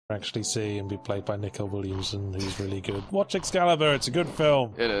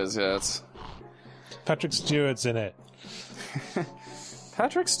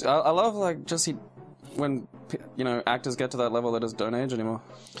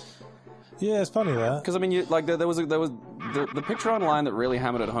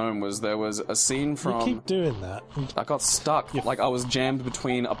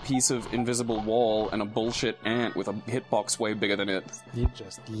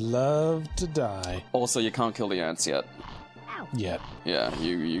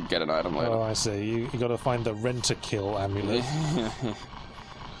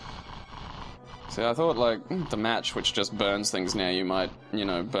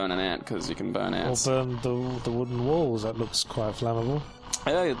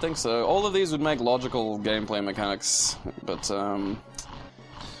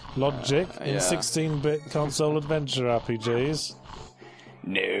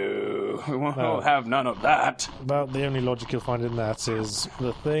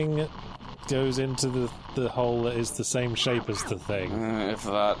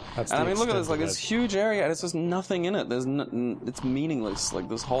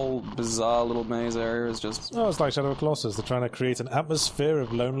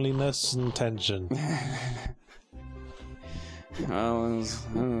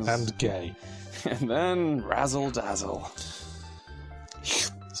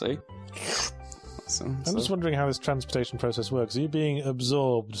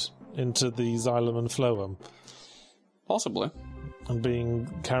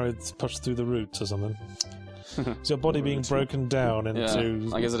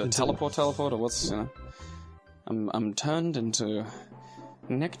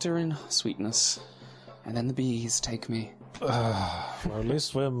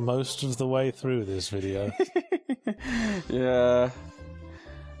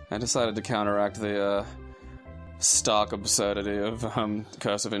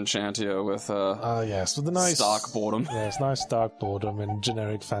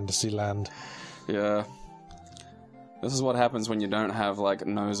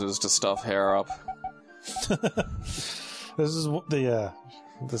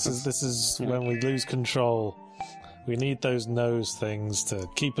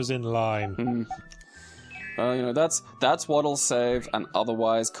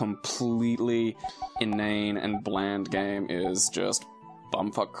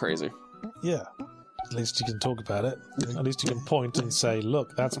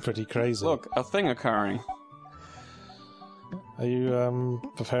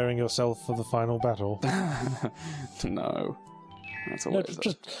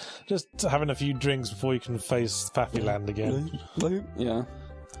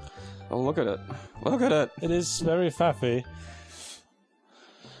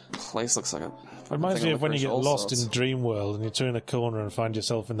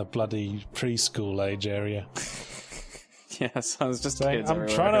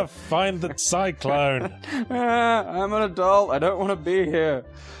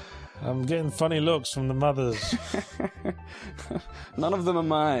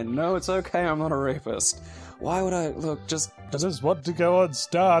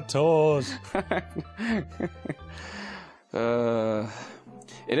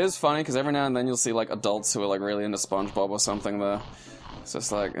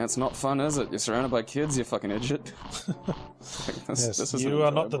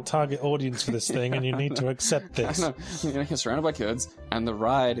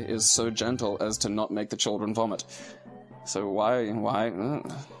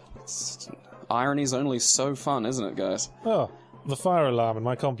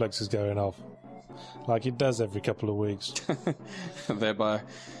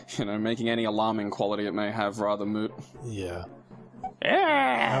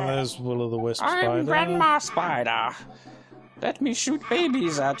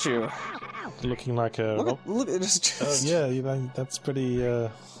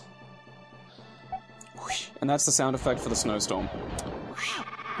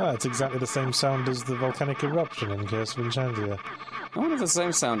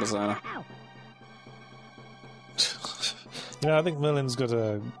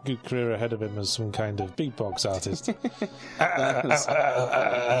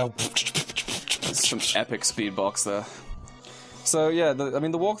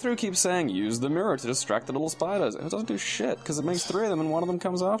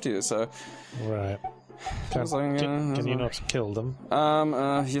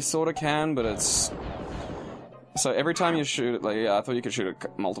So every time you shoot it, like, yeah, I thought you could shoot it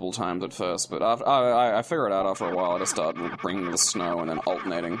multiple times at first, but after, I figured it out after a while. I just started bringing the snow and then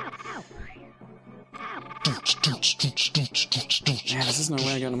alternating. Yeah, this is no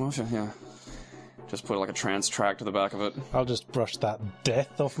way of getting them off you. Yeah. Just put like a trance track to the back of it. I'll just brush that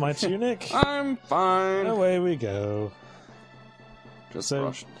death off my tunic. I'm fine. Away we go. Just So,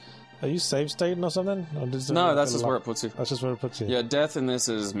 brush. are you save stating or something? Or No, that's just where it puts you. That's just where it puts you. Yeah, death in this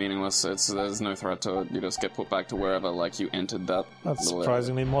is meaningless. There's no threat to it. You just get put back to wherever like you entered that. That's little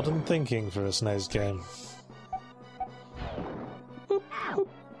surprisingly modern thinking for a SNES game. Boop, boop.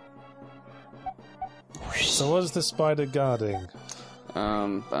 So what's the spider guarding?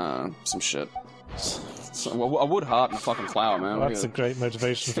 Some shit. So, a wood heart and a fucking flower, man. Well, that's a great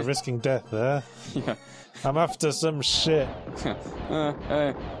motivation for risking death there. Yeah. I'm after some shit.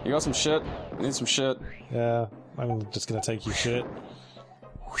 Hey, you got some shit? I need some shit. Yeah, I'm just gonna take you shit.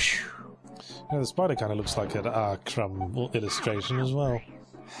 Yeah, the spider kind of looks like an R-Crumb illustration as well.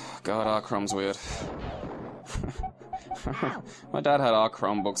 God, R-Crumb's weird. My dad had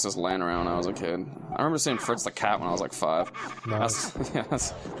R-Crumb books just laying around when I was a kid. I remember seeing Fritz the Cat when I was like 5. Nice.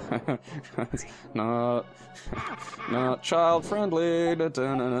 That's not child friendly.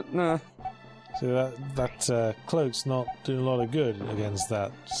 See, that cloak's not doing a lot of good against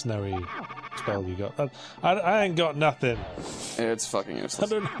that snowy spell you got. I ain't got nothing. It's fucking I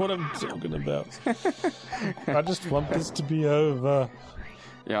useless. don't know what I'm talking about. I just want this to be over.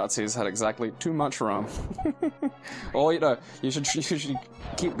 Yahtzee's had exactly too much rum. Or, you should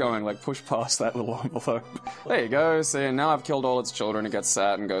keep going, like, push past that little envelope. There you go, see, now I've killed all its children, it gets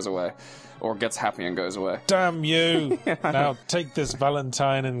sad and goes away. Or gets happy and goes away. Damn you! Now take this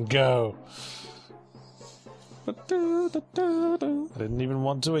Valentine and go. I didn't even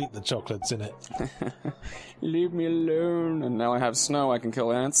want to eat the chocolates in it. Leave me alone. And now I have snow, I can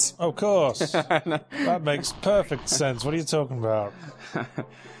kill ants. Of course. That makes perfect sense. What are you talking about?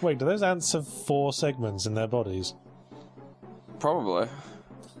 Wait, do those ants have 4 segments in their bodies? Probably.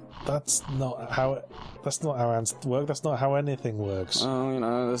 That's not how ants work. That's not how anything works.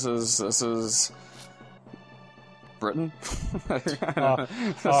 Oh, this is Britain.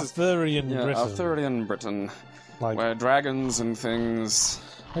 Arthurian Britain. Arthurian Britain. Like, where dragons and things.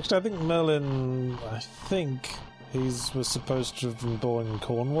 actually, I think Merlin. He was supposed to have been born in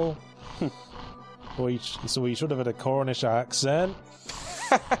Cornwall. So he should have had a Cornish accent.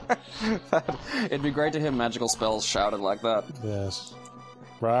 It'd be great to hear magical spells shouted like that. Yes.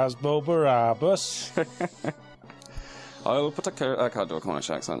 Rasbo Barabbas. I'll put I can't do a Cornish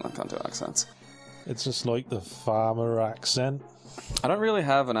accent. I can't do accents. It's just like the farmer accent. I don't really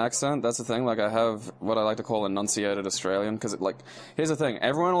have an accent, that's the thing. Like, I have what I like to call enunciated Australian, because here's the thing.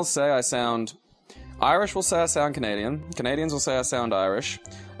 Everyone will say I sound... Irish will say I sound Canadian. Canadians will say I sound Irish.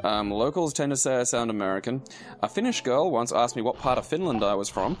 Locals tend to say I sound American. A Finnish girl once asked me what part of Finland I was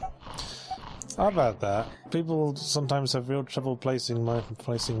from. I've had that. People sometimes have real trouble placing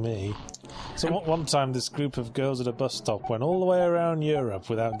me. So one time, this group of girls at a bus stop went all the way around Europe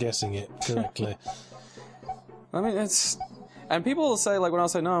without guessing it correctly. I mean, it's... And people will say, like, when I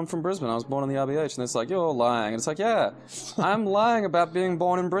say, no, I'm from Brisbane, I was born in the RBH, and it's like, you're lying. And it's like, yeah, I'm lying about being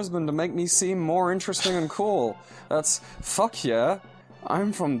born in Brisbane to make me seem more interesting and cool. Fuck yeah,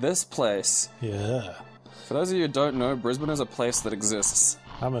 I'm from this place. Yeah. For those of you who don't know, Brisbane is a place that exists.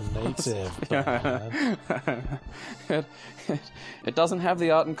 I'm a native. Man. It doesn't have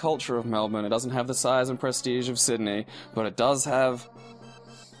the art and culture of Melbourne, it doesn't have the size and prestige of Sydney, but it does have...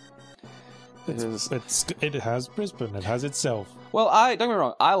 It has Brisbane. It has itself. Well, don't get me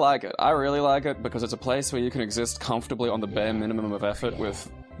wrong, I like it. I really like it because it's a place where you can exist comfortably on the bare minimum of effort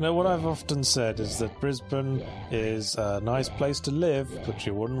with... No, what I've often said is that Brisbane is a nice place to live, but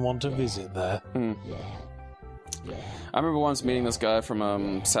you wouldn't want to visit there. I remember once meeting this guy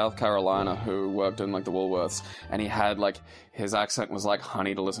from South Carolina who worked in like the Woolworths, and he had like his accent was like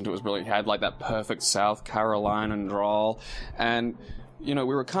honey to listen to. It was brilliant. He had like that perfect South Carolinian drawl, and we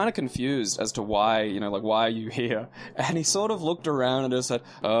were kind of confused as to why, why are you here? And he sort of looked around and just said,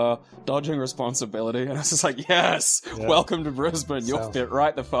 dodging responsibility. And I was just like, yes, welcome to Brisbane. You'll fit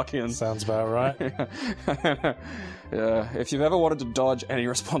right the fuck in. Sounds about right. Yeah, if you've ever wanted to dodge any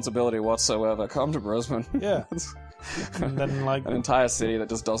responsibility whatsoever, come to Brisbane. Yeah. And then, like... an entire city that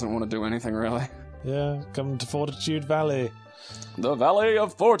just doesn't want to do anything, really. Yeah, come to Fortitude Valley. The Valley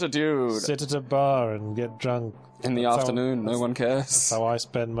of Fortitude! Sit at a bar and get drunk. In the afternoon, no one cares. That's how I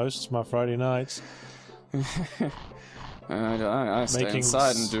spend most of my Friday nights. I stay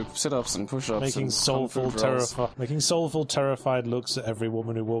inside and do sit-ups and push-ups. Making soulful, terrified looks at every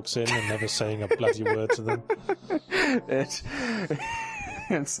woman who walks in and never saying a bloody word to them.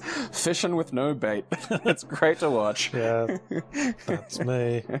 It's fishing with no bait. It's great to watch. Yeah, that's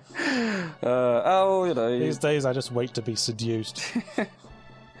me. These These days I just wait to be seduced.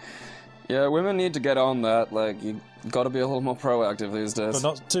 Yeah, women need to get on that. Like, you got to be a little more proactive these days. But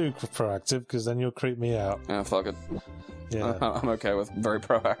not too proactive, because then you'll creep me out. Yeah, fuck it. Yeah. I'm okay with very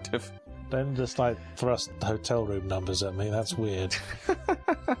proactive. Don't just, like, thrust hotel room numbers at me. That's weird.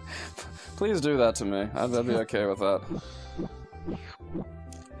 Please do that to me. I'd be okay with that.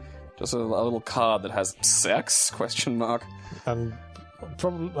 Just a little card that has sex? Question mark. And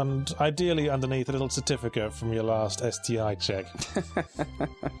ideally underneath a little certificate from your last STI check.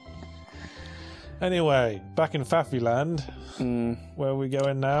 Anyway, back in Faffyland, where are we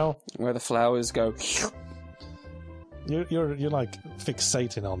going now? Where the flowers go. You're like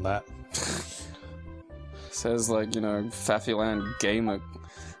fixating on that. Says like, you know, Faffyland gamer.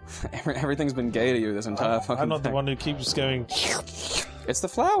 Everything's been gay to you this entire fucking I'm not thing. the one who keeps going. It's the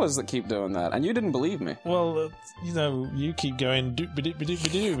flowers that keep doing that, and you didn't believe me. Well, you know, you keep going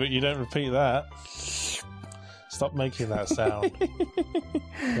doop-ba-doop-ba-doop-ba-doo, but you don't repeat that. Stop making that sound.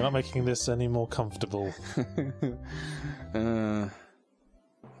 You're not making this any more comfortable. Back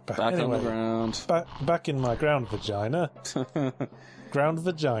on the ground. Back in my ground vagina. Ground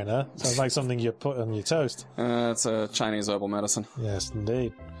vagina sounds like something you put on your toast. It's a Chinese herbal medicine. Yes,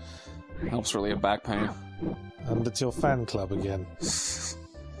 indeed. Helps relieve back pain. And it's your fan club again.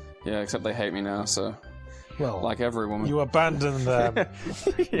 Yeah, except they hate me now, so... Well, like every woman. You abandoned them.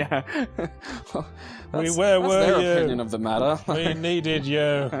 Yeah. Well, Where that's were their you? opinion of the matter. We needed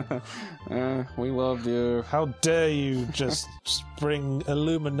you. We loved you. How dare you just bring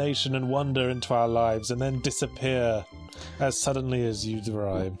illumination and wonder into our lives and then disappear as suddenly as you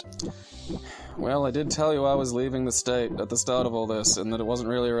arrived. Well, I did tell you I was leaving the state at the start of all this, and that it wasn't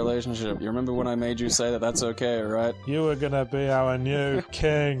really a relationship. You remember when I made you say that that's okay, right? You were gonna be our new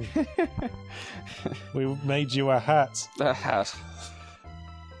king. We made you a hat. A hat.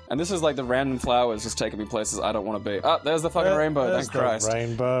 And this is like the random flowers just taking me places I don't want to be. Ah, there's the fucking rainbow, There's thank Christ. the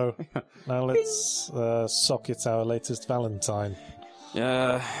rainbow. Now let's socket our latest Valentine.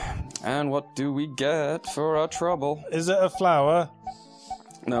 Yeah, and what do we get for our trouble? Is it a flower?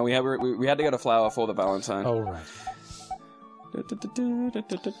 No, we had to get a flower for the Valentine. Oh, right.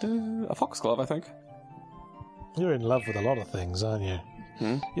 A foxglove, I think. You're in love with a lot of things, aren't you?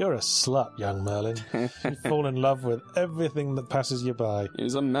 You're a slut, young Merlin. You fall in love with everything that passes you by.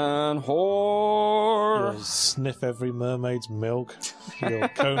 He's a man whore. You'll sniff every mermaid's milk. You'll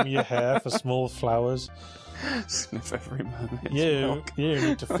comb your hair for small flowers. Sniff every mermaid's milk. You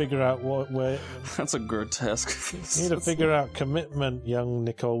need to figure out where... That's a grotesque. You need to figure out commitment, young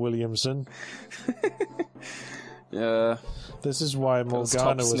Nicole Williamson. Yeah. This is why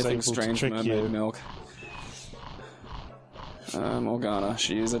Morgana was able to trick mermaid you. Milk. Morgana,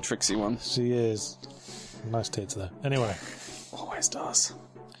 she is a tricksy one. She is. Nice tits, though. Anyway. Always does.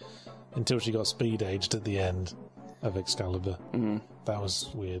 Until she got speed aged at the end of Excalibur. That was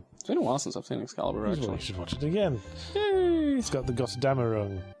weird. It's been a while since I've seen Excalibur, You actually. should watch it again. Yay! It's got the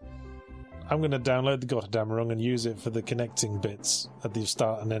Gotterdammerung. I'm going to download the Gotterdammerung and use it for the connecting bits at the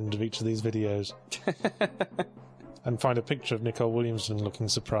start and end of each of these videos. And find a picture of Nicole Williamson looking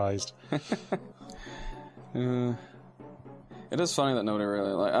surprised. It is funny that nobody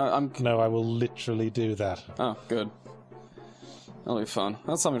really I'm. No, I will literally do that. Oh, good. That'll be fun.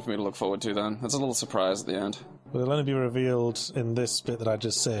 That's something for me to look forward to then. That's a little surprise at the end. Well, it'll only be revealed in this bit that I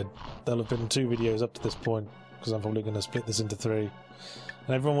just said. There'll have been 2 videos up to this point, because I'm probably going to split this into 3. And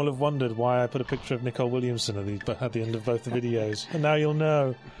everyone will have wondered why I put a picture of Nicole Williamson at the end of both the videos. And now you'll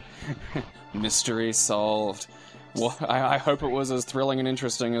know. Mystery solved. Well, I hope it was as thrilling and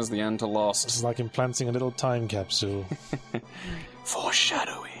interesting as the end to Lost. It's like implanting a little time capsule.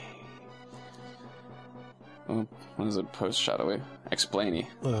 Foreshadowing. Oh, what is it? Post-shadowy? Explainy.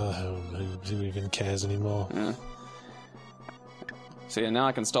 Who even cares anymore? Yeah. So yeah, now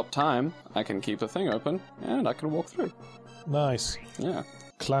I can stop time, I can keep the thing open, and I can walk through. Nice. Yeah.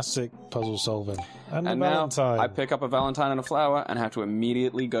 Classic puzzle solving. And a now Valentine. I pick up a Valentine and a flower and have to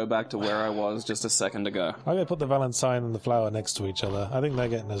immediately go back to where I was just a second ago. I'm going to put the Valentine and the flower next to each other. I think they're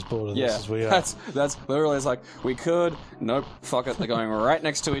getting as bored of this as we are. That's literally, it's like, we could, nope, fuck it, they're going right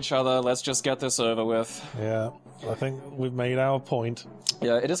next to each other, let's just get this over with. Yeah, I think we've made our point.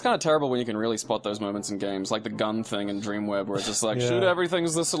 Yeah, it is kind of terrible when you can really spot those moments in games, like the gun thing in Dreamweb, where it's just like, Yeah. shoot,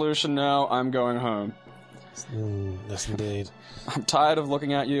 everything's the solution now, I'm going home. Yes, indeed. I'm tired of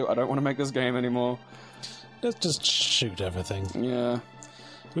looking at you, I don't want to make this game anymore. Let's just shoot everything. Yeah.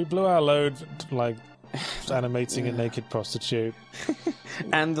 We blew our load, like, animating a naked prostitute.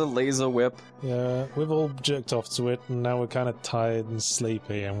 And the laser whip. Yeah, we've all jerked off to it, and now we're kind of tired and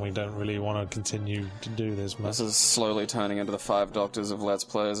sleepy, and we don't really want to continue to do this much. This is slowly turning into the 5 Doctors of Let's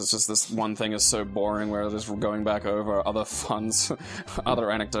Plays. It's just this one thing is so boring where they're just going back over other funs,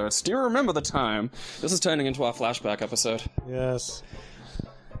 other anecdotes. Do you remember the time? This is turning into our flashback episode. Yes.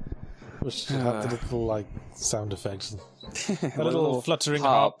 We should have the little, like, sound effects. A little fluttering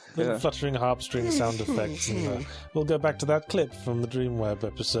fluttering harp string sound effects, and we'll go back to that clip from the Dreamweb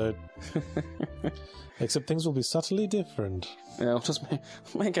episode. Except things will be subtly different. Yeah, we'll just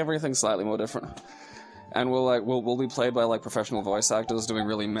make everything slightly more different. And we'll be played by like professional voice actors doing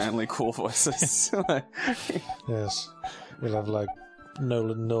really manly, cool voices. Yes, we'll have like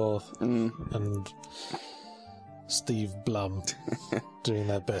Nolan North and Steve Blum doing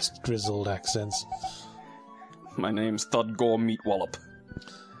their best grizzled accents. My name's Thudgore Meatwallop.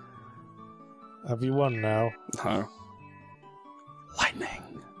 Have you won now? No.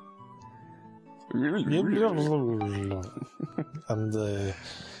 Lightning. And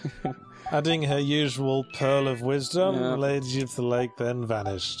adding her usual pearl of wisdom, the Lady of the Lake then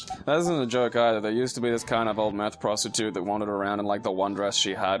vanished. That isn't a joke either. There used to be this kind of old meth prostitute that wandered around in like the one dress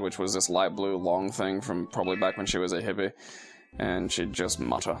she had, which was this light blue long thing from probably back when she was a hippie. And she'd just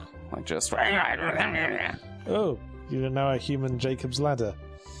mutter, like just... Oh, you're now a human Jacob's Ladder.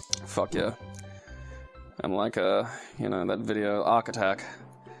 Fuck yeah. I'm like that video, Arc Attack.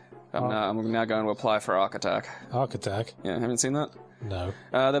 I'm now going to apply for Arc Attack. Arc Attack? Yeah, haven't seen that? No.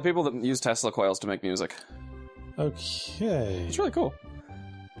 They're people that use Tesla coils to make music. Okay. It's really cool.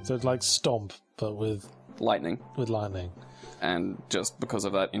 So it's like Stomp, but with... Lightning. With lightning. And just because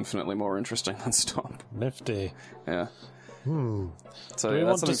of that, infinitely more interesting than Stomp. Nifty. Yeah. So want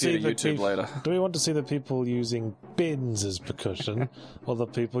that's something to see to YouTube later. Do we want to see the people using bins as percussion, or the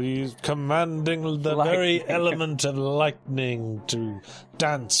people commanding the very element of lightning to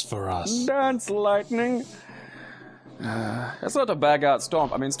dance for us? Dance, lightning! That's not to bag out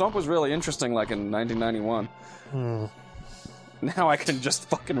Stomp. I mean, Stomp was really interesting, like, in 1991. Now I can just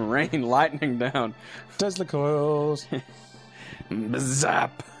fucking rain lightning down. Tesla coils.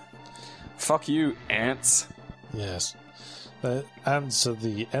 Zap! Fuck you, ants. Yes. The ants are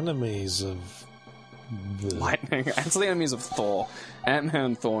the enemies of... Lightning. Ants are the enemies of Thor. Ant-Man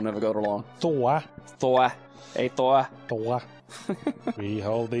and Thor never got along. Thor. Hey, Thor. Thor. We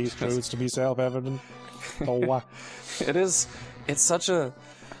hold these truths to be self-evident. Thor. It's such a...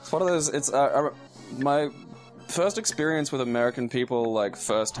 It's one of those... my first experience with American people, like,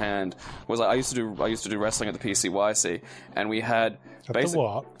 firsthand, was I used to do wrestling at the PCYC, and we had... At the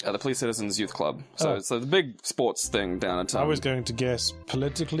what? The Police Citizens Youth Club. So it's the big sports thing down at town. I was going to guess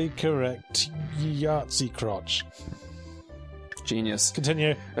politically correct Yahtzee crotch. Genius.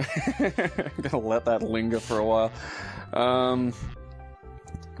 Continue. I'm gonna let that linger for a while. So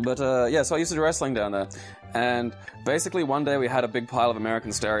I used to do wrestling down there. And basically one day we had a big pile of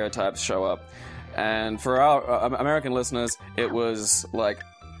American stereotypes show up. And for our American listeners, it was like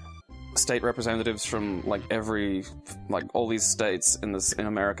state representatives from like all these states in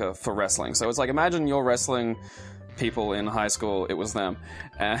America for wrestling. So it's like, imagine you're wrestling people in high school, it was them.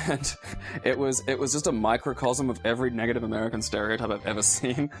 And it was just a microcosm of every negative American stereotype I've ever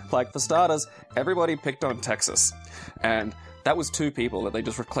seen. Like, for starters, everybody picked on Texas. And that was 2 people that they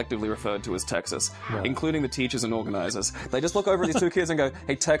just collectively referred to as Texas, including the teachers and organizers. They just look over at these 2 kids and go,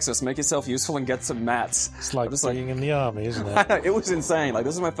 "Hey, Texas, make yourself useful and get some mats." It's like being in the army, isn't it? It was insane. Like,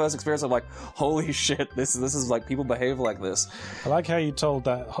 this is my first experience of like, holy shit, this is like, people behave like this. I like how you told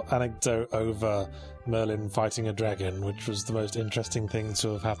that anecdote over Merlin fighting a dragon, which was the most interesting thing to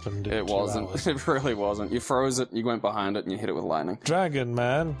have happened in 2 wasn't. hours. It really wasn't. You froze it, you went behind it, and you hit it with lightning. Dragon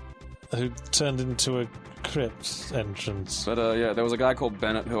man, who turned into a crypt entrance. But there was a guy called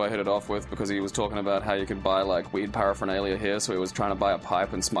Bennett who I hit it off with because he was talking about how you could buy like weed paraphernalia here, so he was trying to buy a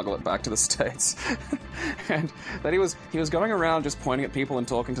pipe and smuggle it back to the States. And then he was going around just pointing at people and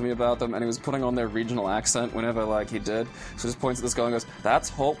talking to me about them, and he was putting on their regional accent whenever like he did. So just points at this guy and goes, "That's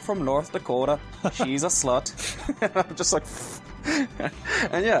Hope from North Dakota. She's a slut." And I'm just like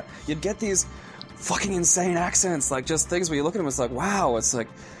and yeah, you'd get these fucking insane accents, like just things where you look at them, it's like, wow, it's like,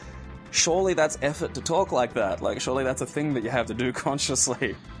 surely that's effort to talk like that. Like, surely that's a thing that you have to do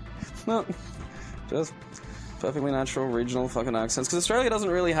consciously. No, just perfectly natural regional fucking accents. Because Australia doesn't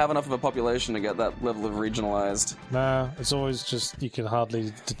really have enough of a population to get that level of regionalised. Nah, it's always just, you can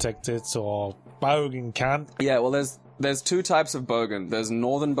hardly detect it, or bogan can't. Yeah, well, there's 2 types of bogan. There's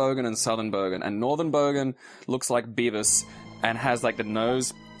northern bogan and southern bogan. And northern bogan looks like Beavis, and has like the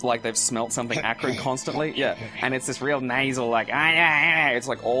nose like they've smelt something acrid constantly. Yeah, and it's this real nasal like it's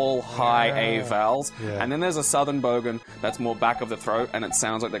like all high A vowels. Yeah. And then there's a southern bogan that's more back of the throat, and it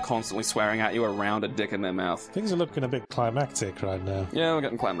sounds like they're constantly swearing at you around a dick in their mouth. Things are looking a bit climactic right now. Yeah, we're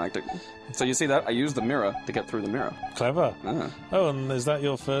getting climactic. So you see that? I used the mirror to get through the mirror. Clever. Ah. Oh, and is that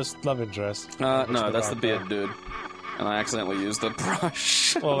your first love interest? No, that's the beard dude. And I accidentally used the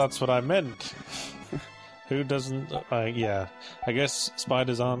brush. Well, that's what I meant. Who doesn't? Yeah, I guess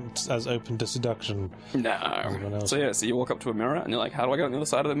spiders aren't as open to seduction. No. So yeah, so you walk up to a mirror and you're like, how do I get on the other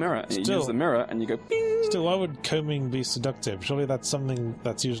side of the mirror? And you use the mirror and you go, bing! Still, why would combing be seductive? Surely that's something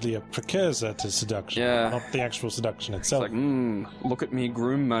that's usually a precursor to seduction, not the actual seduction itself. It's like, look at me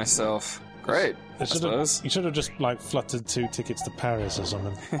groom myself. Great, I suppose. You should have just, like, fluttered 2 tickets to Paris or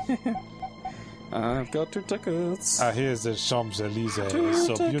something. I've got 2 tickets. Here's the Champs-Élysées.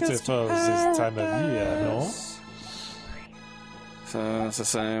 So beautiful this time of year, no? So it's the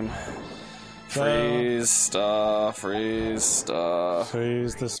same. Freeze star. Freeze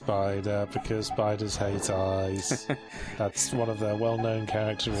the spider, because spiders hate eyes. That's one of their well-known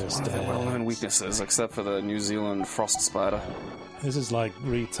characteristics. One of their well-known weaknesses, except for the New Zealand frost spider. This is like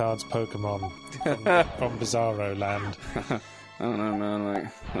retard's Pokemon from Bizarro Land. I don't know, man.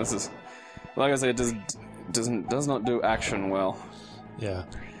 Like, this is... Like I say, it does not do action well. Yeah.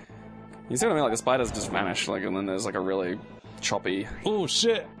 You see what I mean? Like, the spiders just vanish, like, and then there's, like, a really choppy... Oh,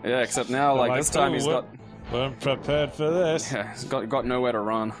 shit! Yeah, except now, like this time he's got... Weren't prepared for this. Yeah, he's got nowhere to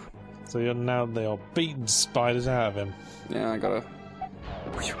run. So you're beating spiders out of him. Yeah, I gotta...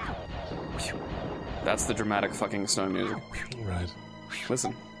 That's the dramatic fucking snow music. Right.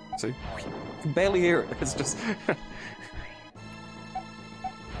 Listen. See? You can barely hear it. It's just...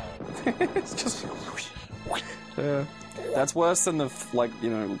 It's just... That's worse than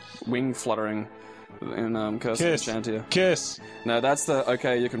the, wing fluttering in Curse of Enchantia. Kiss! No, that's the,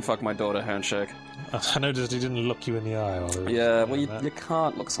 okay, you can fuck my daughter handshake. I noticed he didn't look you in the eye. Yeah, well, you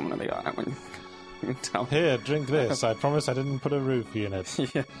can't look someone in the eye when you tell me. Here, drink this. I promise I didn't put a roofie in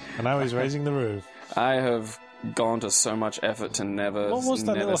it. Yeah. And now he's raising the roof. I have gone to so much effort to never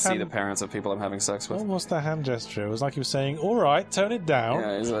see the parents of people I'm having sex with. What was that hand gesture? It was like he was saying, alright, tone it down.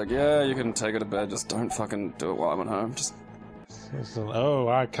 Yeah, he's like, yeah, you can take her to bed, just don't fucking do it while I'm at home. Just... Oh,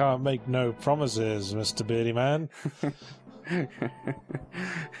 I can't make no promises, Mr. Beardy Man.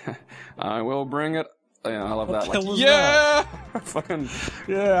 I will bring it. Yeah, I love what that. The hell was yeah! That? Fucking...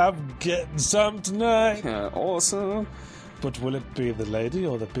 Yeah, I'm getting some tonight. Yeah, awesome. But will it be the lady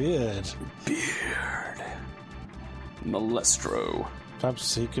or the beard? Beard. Molestro.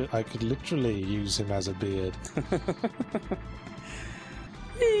 Perhaps I could literally use him as a beard.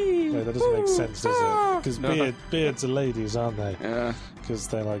 Wait, that doesn't make sense, does it? Because beards are ladies, aren't they? Yeah. Because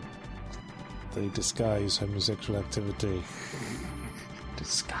they disguise homosexual activity.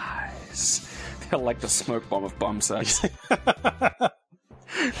 Disguise. They're like the smoke bomb of bum sex.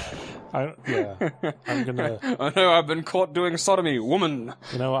 I'm gonna... I know, I've been caught doing sodomy, woman!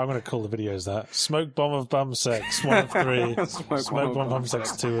 You know what, I'm gonna call the videos that. Smoke bomb of bum sex, 1 of 3. Smoke bomb of bum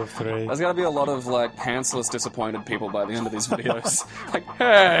sex, 2 of 3. There's gonna be a lot of, pantsless disappointed people by the end of these videos. Like,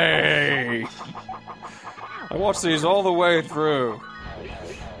 hey! I watched these all the way through.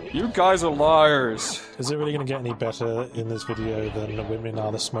 You guys are liars. Is it really going to get any better in this video than the women are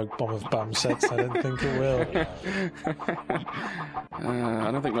the smoke bomb of bum sex? I don't think it will.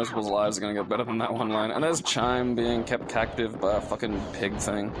 I don't think most people's lives are going to get better than that one line. And there's Chime being kept captive by a fucking pig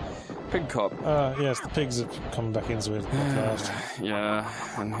thing. Pig cop. Yes, the pigs have come back into it at last. Yeah,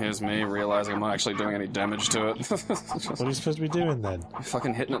 and here's me realizing I'm not actually doing any damage to it. What are you supposed to be doing then?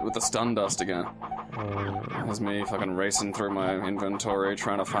 Fucking hitting it with the stun dust again. Here's me fucking racing through my inventory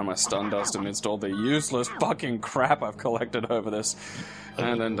trying to find my stun dust amidst all the useless fucking crap I've collected over this.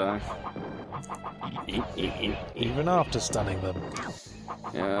 And then dying. Even after stunning them.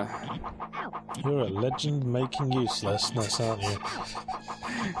 Yeah. You're a legend making uselessness, aren't you?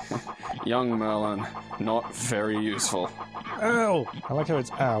 Young Merlin, not very useful. Ow! I like how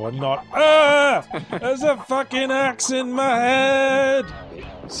it's ow and not ah! There's a fucking axe in my head!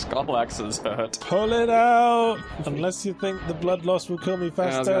 Skull axes hurt. Pull it out! Unless you think the blood loss will kill me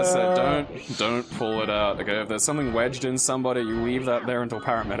faster. Yeah, I was gonna say, don't pull it out. Okay, if there's something wedged in somebody, you leave that there until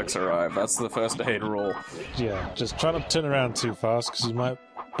paramedics arrive. That's the first aid rule. Yeah, just try not to turn around too fast, because you might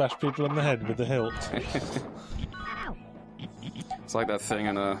bash people in the head with the hilt. It's like that thing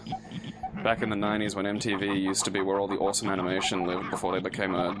in back in the 90s when MTV used to be where all the awesome animation lived before they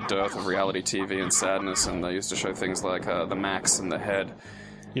became a dearth of reality TV and sadness, and they used to show things like the Max and the Head.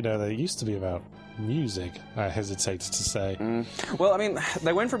 You know, there used to be about music, I hesitate to say. Well, I mean,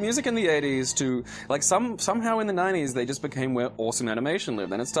 they went from music in the 80s to, like, somehow in the 90s they just became where awesome animation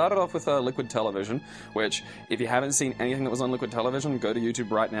lived. And it started off with Liquid Television, which, if you haven't seen anything that was on Liquid Television, go to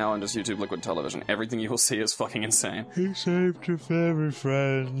YouTube right now and just YouTube Liquid Television. Everything you will see is fucking insane. He saved your fairy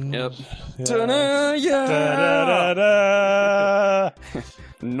friend. Yep. Yeah. Ta-da, yeah! Da-da-da-da.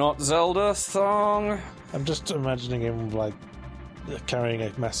 Not Zelda song. I'm just imagining him, like, carrying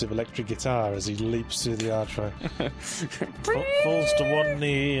a massive electric guitar as he leaps through the archway. Falls to one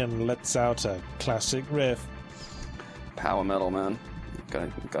knee and lets out a classic riff. Power metal, man.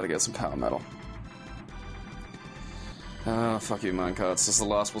 Gotta get some power metal. Oh, fuck you, minecart. This is the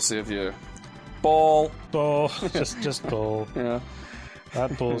last we'll see of you. Ball! Ball. just ball. Yeah.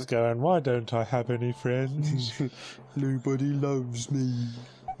 That ball's going, why don't I have any friends? Nobody loves me.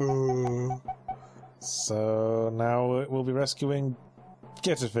 Oh. So now we'll be rescuing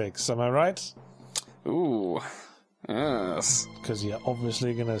Get-A-Fix, am I right? Ooh, yes. Because you're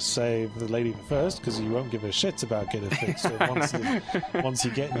obviously going to save the lady first, because you won't give a shit about Get-A-Fix so once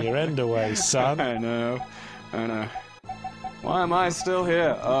you get in your end away, son. I know. Why am I still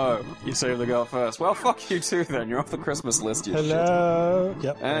here? Oh, you saved the girl first. Well, fuck you too then. You're off the Christmas list, you Hello. shit.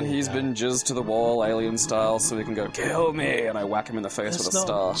 Yep. And he's been jizzed to the wall, alien style, so he can go, kill me! And I whack him in the face with a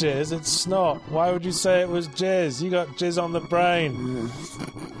star. It's not jizz, it's snot. Why would you say it was jizz? You got jizz on the brain.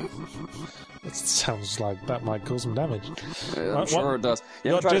 It sounds like that might cause some damage. Yeah, I'm sure it does.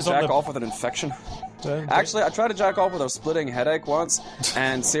 You ever try to jack off with an infection? Actually, I tried to jack off with a splitting headache once,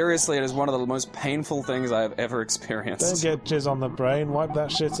 and seriously, it is one of the most painful things I have ever experienced. Don't get jizz on the brain. Wipe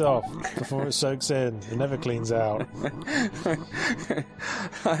that shit off before it soaks in. It never cleans out.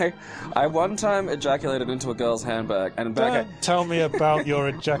 I one time ejaculated into a girl's handbag, and Don't tell me about your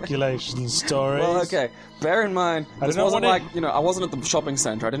ejaculation stories. Well, okay. Bear in mind, this wasn't like, I wasn't at the shopping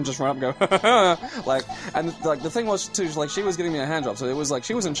center. I didn't just run up and go, the thing was, too, like, she was giving me a hand job, so it was like,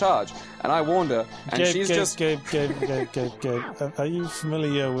 she was in charge, and I warned her, and Gabe. Are you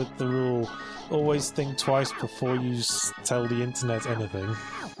familiar with the rule, always think twice before you tell the internet anything?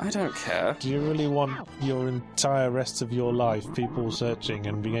 I don't care. Do you really want your entire rest of your life people searching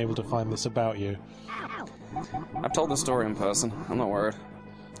and being able to find this about you? I've told this story in person. I'm not worried.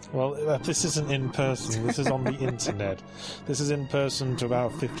 Well, this isn't in person. This is on the internet. This is in person to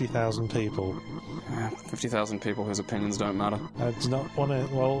about 50,000 people. 50,000 people whose opinions don't matter. I do not want to.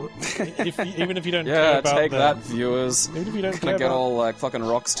 Well, even if you don't care about take them, that, viewers. Even if you don't Gonna care get about, all like fucking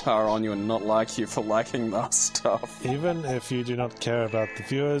rockstar on you and not like you for liking that stuff. Even if you do not care about the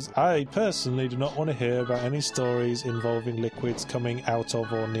viewers, I personally do not want to hear about any stories involving liquids coming out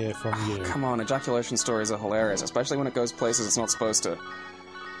of or near from you. Come on, ejaculation stories are hilarious, especially when it goes places it's not supposed to.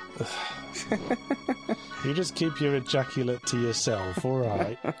 You just keep your ejaculate to yourself,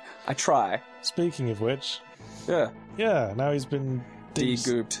 alright? I try. Speaking of which... Yeah. Yeah, now he's been...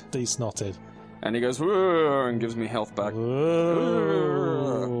 De-gooped. De-snotted. And he goes, "Whoa," and gives me health back.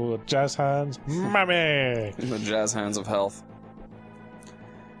 Ooh, jazz hands. Mummy! The jazz hands of health.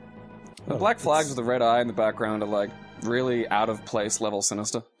 The black flags with the red eye in the background are like really out of place level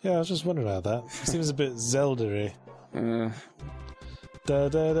sinister. Yeah, I was just wondering about that. It seems a bit Zelda-y. Yeah. Da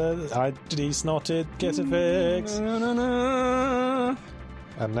da da. I de-snotted, Get-A-Fix.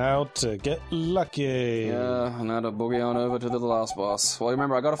 And now to get lucky. Yeah, and now to boogie on over to the last boss. Well,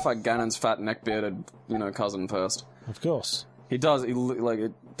 remember, I gotta fight Ganon's fat neck-bearded, cousin first. Of course. He does.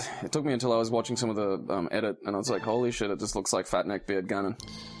 It took me until I was watching some of the edit, and I was like, holy shit, it just looks like fat neck-beard Ganon.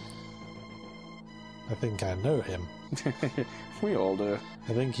 I think I know him. We all do.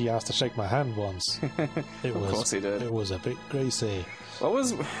 I think he asked to shake my hand once. Of course he did. It was a bit greasy. What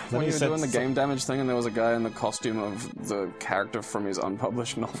was when you were doing the game damage thing and there was a guy in the costume of the character from his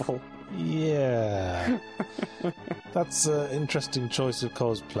unpublished novel? Yeah. That's an interesting choice of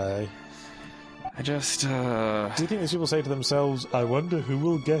cosplay. I just, Do you think these people say to themselves, I wonder who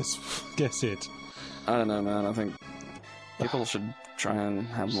will guess it? I don't know, man. I think people should try and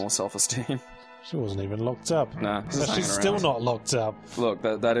have more self-esteem. She wasn't even locked up. Nah, She's still not locked up. Look,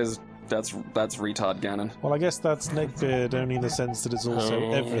 that's retard Ganon. Well, I guess that's neckbeard only in the sense that it's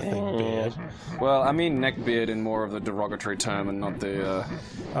also everything beard. Well, I mean neckbeard in more of the derogatory term and not the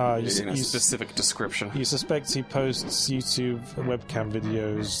specific description. You suspect he posts YouTube webcam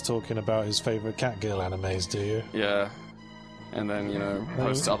videos talking about his favourite Catgirl animes, do you? Yeah. And then,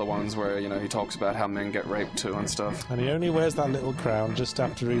 posts other ones where, he talks about how men get raped too and stuff. And he only wears that little crown just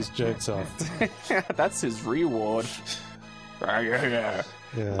after he's jerked off. That's his reward. Yeah.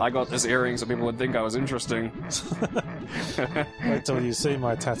 I got this earring so people would think I was interesting. Wait till you see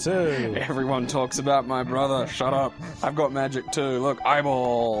my tattoo. Everyone talks about my brother. Shut up. I've got magic too. Look,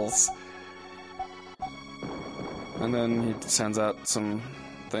 eyeballs. And then he sends out some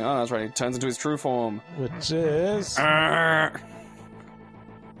thing. Oh, that's right. He turns into his true form. Which is... Arrgh.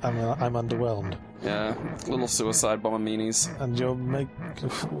 I'm underwhelmed. Yeah, little suicide bomber meanies. And you'll make...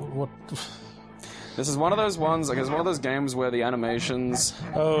 What... This is one of those ones, like, it's one of those games where the animations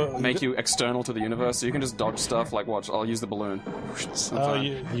make you external to the universe, so you can just dodge stuff, like, watch, I'll use the balloon.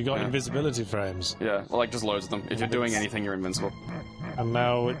 You got invisibility frames. Yeah, well, like, just loads of them. If you're doing anything, you're invincible. And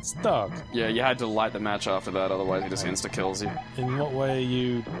now it's dark. Yeah, you had to light the match after that, otherwise he just insta-kills you. In what way are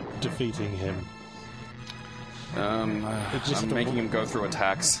you defeating him? I'm making him go through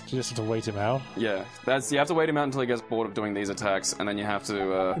attacks. Do you just have to wait him out? Yeah, you have to wait him out until he gets bored of doing these attacks, and then you have to,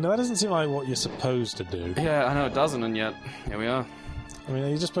 No, that doesn't seem like what you're supposed to do. Yeah, I know it doesn't, and yet, here we are. I mean, are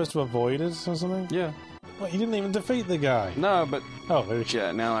you just supposed to avoid it or something? Yeah. What, you didn't even defeat the guy? No, but... Oh, very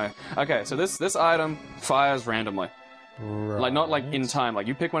yeah, now I... Okay, so this item fires randomly. Right. Like, not like in time. Like,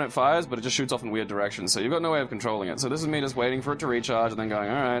 you pick when it fires, but it just shoots off in weird directions, so you've got no way of controlling it. So this is me just waiting for it to recharge, and then going,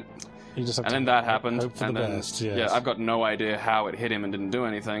 alright... You just have and to then that happened, hope for and the then best, yes. yeah, I've got no idea how it hit him and didn't do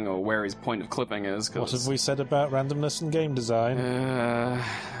anything, or where his point of clipping is. Cause... What have we said about randomness and game design?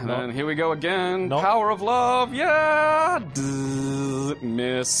 Then here we go again. Power of love, yeah!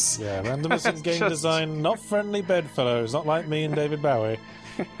 Miss. Yeah, randomness and game design, not friendly bedfellows, not like me and David Bowie.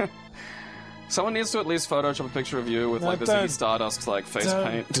 Someone needs to at least Photoshop a picture of you with like the Ziggy Stardust like face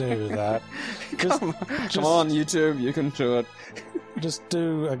paint. Do that. Come on, YouTube, you can do it. Just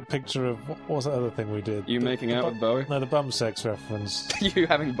do a picture of what was that other thing we did? You making out with Bowie? No, the bum sex reference. You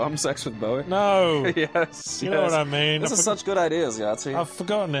having bum sex with Bowie? No. Yes. You know what I mean. This is such good ideas, Yahtzee. I've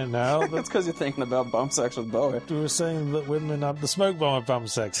forgotten it now. That's because you're thinking about bum sex with Bowie. We were saying that women have the smoke bomb of bum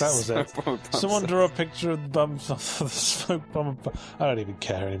sex. That was it. Someone draw a picture of the bum, the smoke bomb of bum. I don't even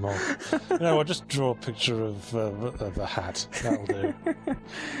care anymore. You know what? Just draw a picture of a hat. That'll do.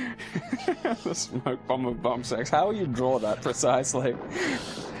 The smoke bomb of bum sex. How will you draw that precisely?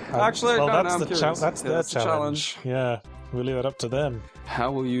 Actually, well, no, that's I'm curious. That's their challenge. Yeah, we'll leave it up to them.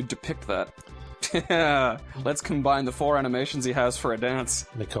 How will you depict that? Yeah, let's combine the 4 animations he has for a dance.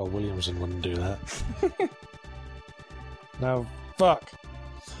 Nicole Williamson wouldn't do that. Now, fuck.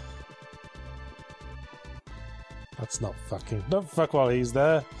 That's not fucking. Don't fuck while he's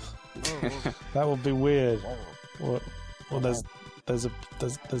there. That would be weird. Well, there's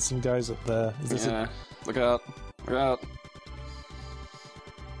some guys up there. Is this look out! Look out!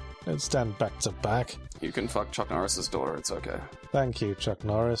 Don't stand back to back. You can fuck Chuck Norris's daughter. It's okay. Thank you, Chuck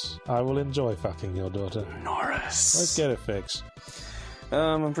Norris. I will enjoy fucking your daughter. Norris. Let's get it fixed.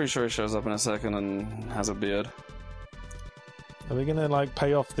 I'm pretty sure he shows up in a second and has a beard. Are we gonna like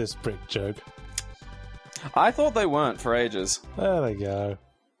pay off this brick joke? I thought they weren't for ages. There they go.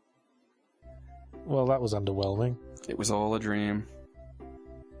 Well, that was underwhelming. It was all a dream.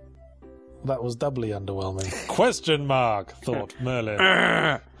 That was doubly underwhelming. Question mark, thought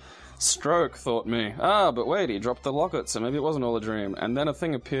Merlin. Stroke, thought me. Ah, but wait, he dropped the locket, so maybe it wasn't all a dream. And then a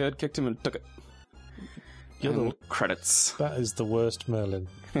thing appeared, kicked him and took it. Credits. That is the worst Merlin.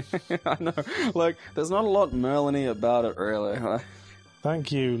 I know. Like, there's not a lot Merlin-y about it, really.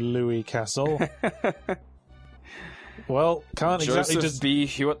 Thank you, Louis Castle. Well, can't exactly Joseph B.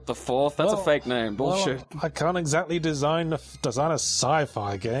 Hewitt the Fourth. That's a fake name. Bullshit. Well, I can't exactly design a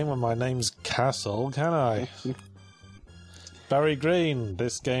sci-fi game when my name's Castle, can I? Barry Green.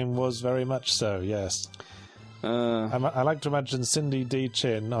 This game was very much so. Yes. I like to imagine Cindy D.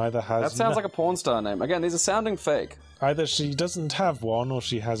 Chin either has. That sounds like a porn star name. Again, these are sounding fake. Either she doesn't have one, or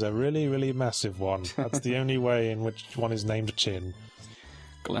she has a really, really massive one. That's the only way in which one is named Chin.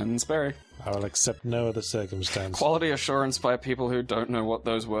 Glenn Sperry. I will accept no other circumstance. Quality assurance by people who don't know what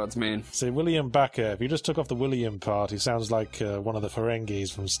those words mean. See, William Backer, if you just took off the William part, he sounds like one of the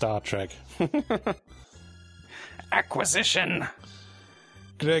Ferengis from Star Trek. Acquisition!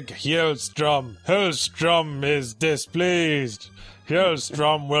 Greg Hellstrom. Hellstrom is displeased.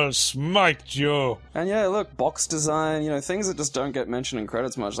 Hellstrom will smite you. And yeah, look, box design, things that just don't get mentioned in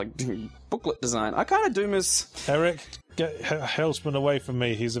credits much, like booklet design. I kind of do miss... Eric, get Hellstrom away from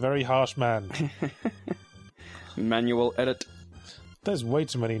me. He's a very harsh man. Manual edit. There's way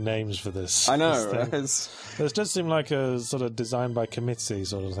too many names for this. I know, This does seem like a sort of design by committee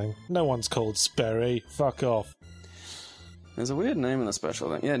sort of thing. No one's called Sperry. Fuck off. There's a weird name in the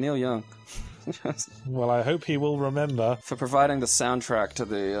special thing. Yeah, Neil Young. Well, I hope he will remember. For providing the soundtrack to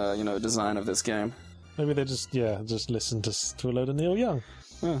the, design of this game. Maybe they just listen to a load of Neil Young.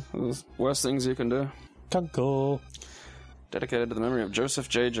 Yeah, there's worse things you can do. Kunkel. Dedicated to the memory of Joseph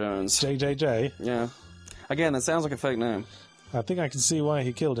J. Jones. JJJ? Yeah. Again, that sounds like a fake name. I think I can see why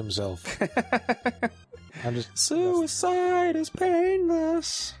he killed himself. I'm just Suicide is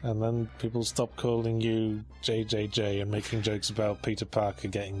painless. And then people stop calling you JJJ and making jokes about Peter Parker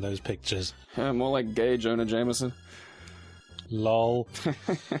getting those pictures. Yeah, more like gay Jonah Jameson. Lol.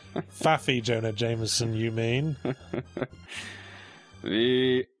 Faffy Jonah Jameson, you mean?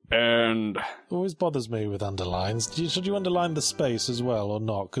 The end. Always bothers me with underlines. Should you underline the space as well or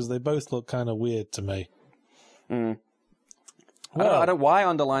not? Because they both look kind of weird to me. I don't. Why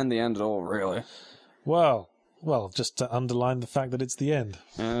underline the end at all? Really? Well, just to underline the fact that it's the end.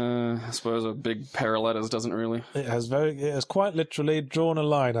 I suppose a big pair of letters doesn't really. It has quite literally drawn a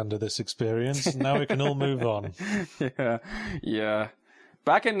line under this experience. Now we can all move on. Yeah.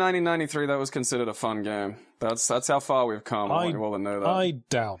 Back in 1993, that was considered a fun game. That's how far we've come. I want you all to know that. I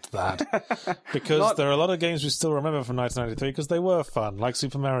doubt that. Because there are a lot of games we still remember from 1993 because they were fun, like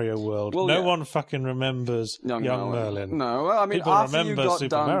Super Mario World. Well, no one fucking remembers Young Merlin. No, well, I mean, People after you remember got Super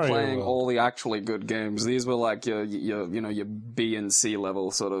done Mario playing World. all the actually good games, these were like your B and C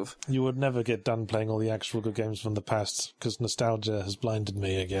level sort of. You would never get done playing all the actual good games from the past because nostalgia has blinded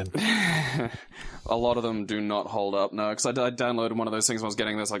me again. A lot of them do not hold up, no, because I downloaded one of those things when I was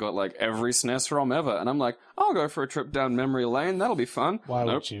getting this. I got like every SNES ROM ever, and I'm like, I'll go for a trip down memory lane. That'll be fun. Why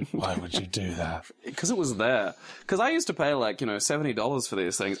would you do that? Because it was there. Because I used to pay like $70 for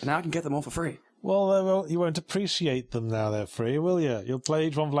these things, and now I can get them all for free. Well, you won't appreciate them now they're free, will you? You'll play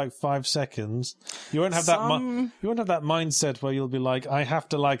each one for like 5 seconds. You won't have that. You won't have that mindset where you'll be like, "I have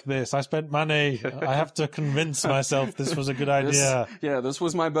to like this. I spent money. I have to convince myself this was a good idea." This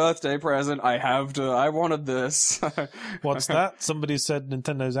was my birthday present. I wanted this. What's that? Somebody said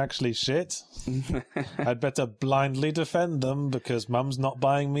Nintendo's actually shit. I'd better blindly defend them because Mum's not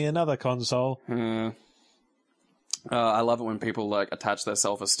buying me another console. I love it when people like attach their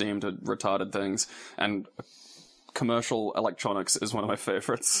self-esteem to retarded things, and commercial electronics is one of my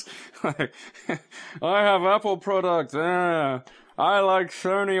favorites. Like, I have Apple product. I like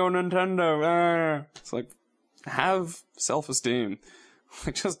Sony or Nintendo. It's like, have self-esteem.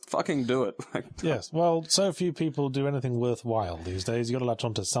 Like, just fucking do it. Like, yes, well, so few people do anything worthwhile these days. You got to latch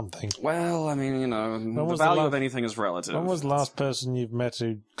onto something. Well, I mean, the value of anything is relative. When was the last person you've met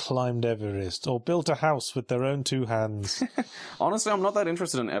who climbed Everest or built a house with their own 2 hands? Honestly, I'm not that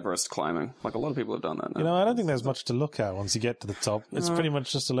interested in Everest climbing. Like, a lot of people have done that now. I don't think there's much to look at once you get to the top. It's pretty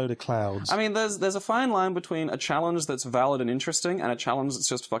much just a load of clouds. I mean, there's a fine line between a challenge that's valid and interesting and a challenge that's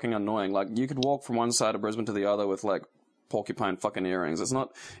just fucking annoying. Like, you could walk from one side of Brisbane to the other with, like, porcupine fucking earrings. It's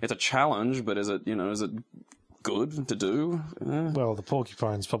a challenge, but is it good to do? Well, the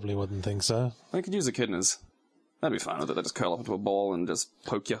porcupines probably wouldn't think so. They could use echidnas. That'd be fine with it. They just curl up into a ball and just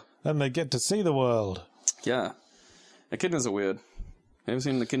poke you. Then they get to see the world. Yeah. Echidnas are weird. You ever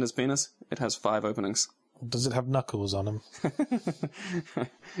seen an echidna's penis? It has 5 openings. Does it have knuckles on them?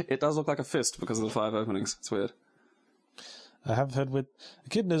 It does look like a fist because of the 5 openings. It's weird. I have heard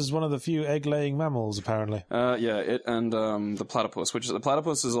echidna is one of the few egg-laying mammals, apparently. Yeah, it and the platypus, the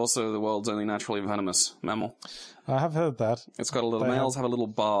platypus is also the world's only naturally venomous mammal. I have heard that. It's got a little, males have a little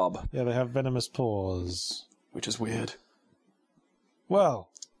barb. Yeah, they have venomous paws. Which is weird. Well.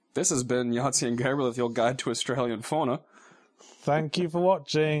 This has been Yahtzee and Gabriel with your guide to Australian fauna. Thank you for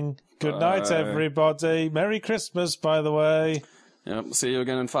watching. Good night, everybody. Merry Christmas, by the way. Yep, see you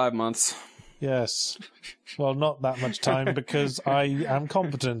again in 5 months. Yes. Well, not that much time because I am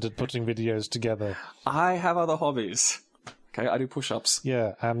competent at putting videos together. I have other hobbies. Okay, I do push-ups.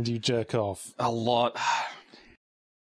 Yeah, and you jerk off. A lot.